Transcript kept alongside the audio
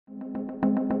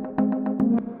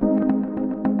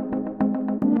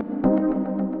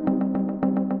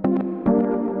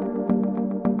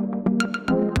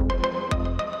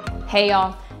Hey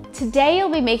y'all, today you'll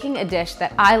be making a dish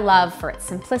that I love for its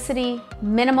simplicity,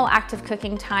 minimal active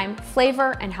cooking time,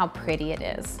 flavor, and how pretty it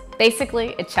is.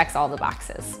 Basically, it checks all the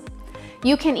boxes.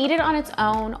 You can eat it on its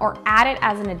own or add it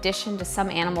as an addition to some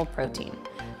animal protein.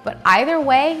 But either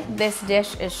way, this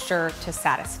dish is sure to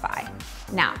satisfy.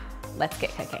 Now, let's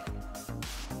get cooking.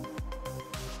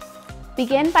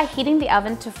 Begin by heating the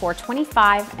oven to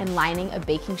 425 and lining a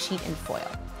baking sheet in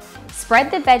foil.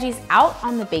 Spread the veggies out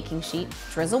on the baking sheet,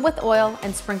 drizzle with oil,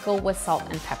 and sprinkle with salt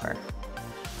and pepper.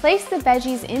 Place the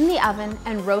veggies in the oven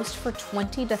and roast for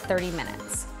 20 to 30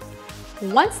 minutes.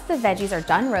 Once the veggies are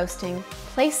done roasting,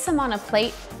 place them on a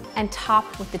plate and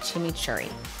top with the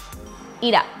chimichurri.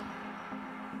 Eat up!